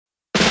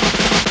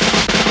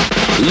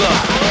Look,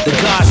 the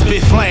God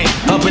spit flame.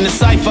 Up in the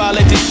cypher, I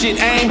let this shit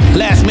aim.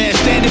 Last man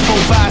standing, 4,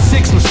 5,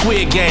 6 from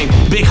Squid Game.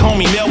 Big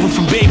homie Melvin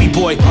from Baby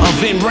Boy. I'm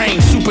Vin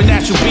Rain,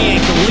 supernatural being,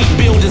 can leap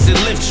buildings and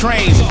lift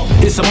trains.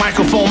 It's a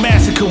microphone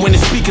massacre when the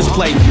speakers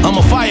play. I'm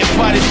a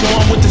firefighter, so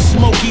I'm with the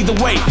smoke either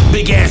way.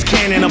 Big ass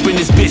cannon up in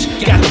this bitch.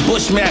 Got the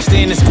Bushmaster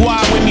in the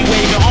squad with me,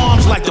 waving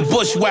arms like the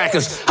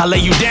bushwhackers. I lay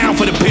you down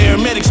for the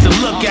paramedics to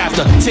look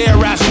after,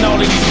 terrorizing all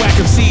of these whack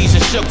MCs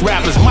and shook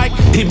rappers. Mike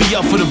hit me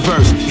up for the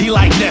verse. He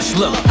like Ness,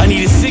 look, I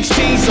needed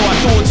 16, so I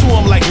threw it to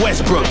him like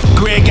Westbrook.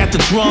 Greg got the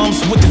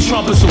drums with the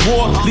trumpets of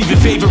war, leaving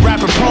favorite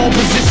rapper prone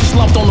position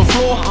slumped on the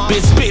floor.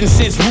 Been spitting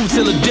since Root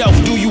till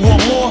Philadelphia. Do you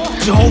want more?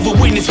 Jehovah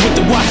Witness with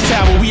the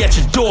watchtower, we at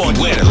your door.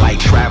 Beware the light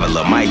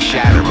traveler, mic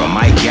shatterer,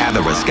 mic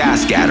gatherer, sky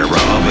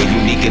scatterer of a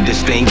unique and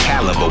distinct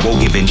caliber.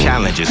 Woe-giving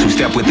challenges who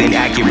step within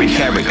accurate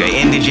character.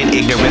 Indigent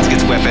ignorance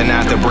gets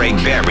weaponized to break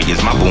barriers.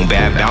 My boom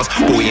bap bounce,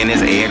 boy in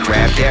his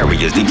aircraft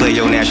carriers. Declare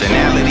your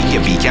nationality, you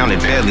be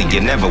counted fairly.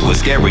 You never was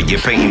scary, you're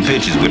painting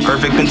pictures with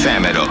perfect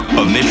pentameter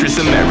of Mistress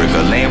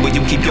America. Land where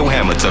you keep your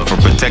hammer tucked for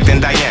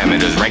protecting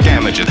diameters. Rank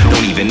amateurs,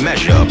 don't even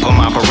measure up on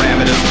my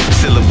parameters.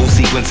 Syllable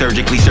sequence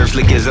surgically served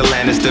slick as a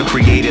Lannister.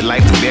 Created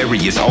life through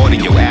various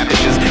audio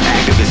apertures.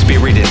 Activist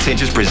spirit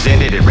intentions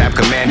presented and rap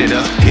commanded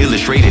us.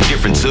 Illustrated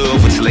difference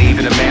of what slave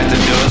and the master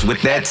does.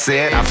 With that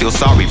said, I feel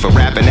sorry for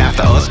rapping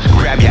after us.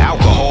 Grab your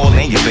alcohol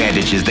and your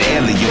bandages. The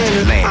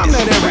alien land. I'm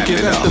not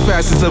arrogant, that's the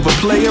fastest of a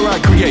player. I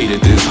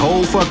created this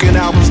whole fucking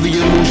album's the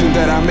illusion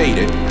that I made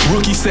it.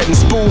 Rookie setting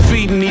spoon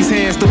feeding these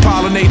hands to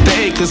pollinate the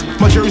acres.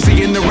 My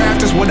jersey in the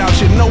rafters without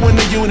you knowing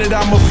the unit.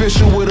 I'm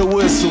official with a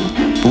whistle.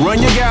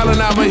 Run your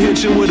gallon, I'ma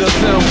hit you with a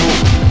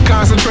thimble.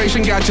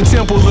 Concentration got your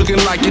temple looking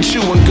like you're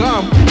chewing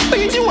gum.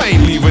 Nigga, you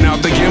ain't leaving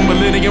out the game.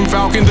 Millennium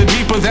Falcon, the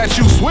deeper that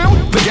you swim,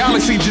 the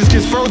galaxy just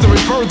gets further and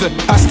further.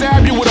 I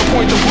stab you with a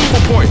point to prove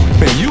a point,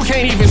 and you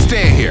can't even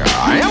stand here.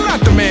 I am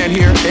not the man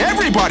here.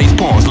 Everybody's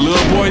pawns,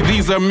 little boy,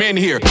 these are men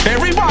here.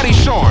 Everybody's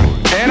shorn,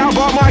 and I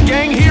brought my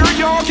gang here.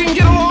 Y'all can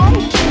get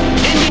along?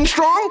 Indian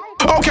strong?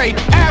 Okay,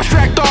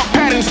 abstract thought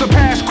patterns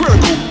surpass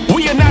critical.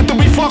 We are not to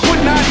be fucked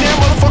with, not now.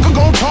 Motherfucker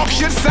gon' talk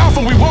shit south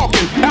and we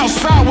walking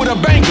outside with a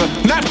banger.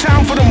 Not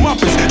time for the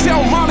Muppets.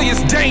 Tell Molly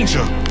it's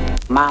danger.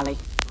 Molly,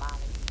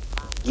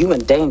 you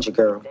in danger,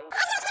 girl.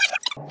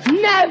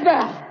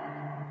 Never!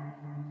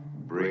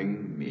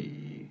 Bring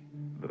me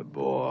the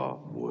boar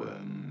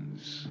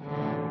worms.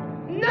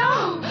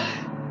 No!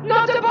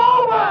 Not the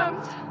boar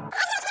worms!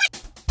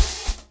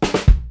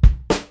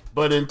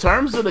 But in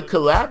terms of the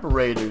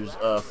collaborators,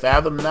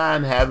 Fathom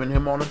 9 having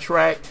him on the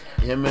track,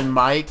 him and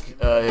Mike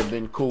have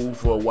been cool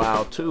for a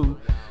while too.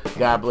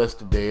 God bless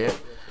the dead.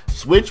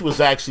 Switch was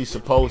actually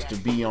supposed to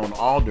be on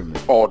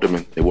Alderman.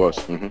 Alderman, it was.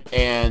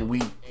 And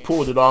we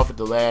pulled it off at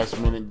the last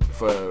minute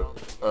for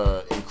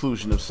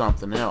inclusion of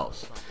something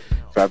else.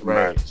 Fathom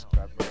 9 is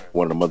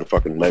one of the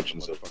motherfucking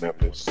legends of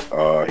Memphis.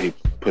 He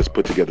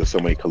put together so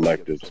many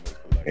collectives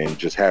and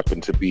just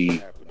happened to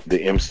be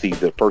the MC,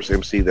 the first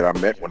MC that I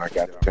met when I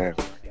got to town.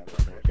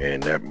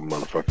 And that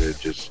motherfucker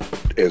just,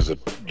 as a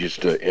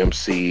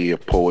MC, a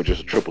poet,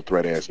 just a triple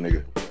threat ass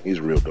nigga. He's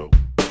real dope.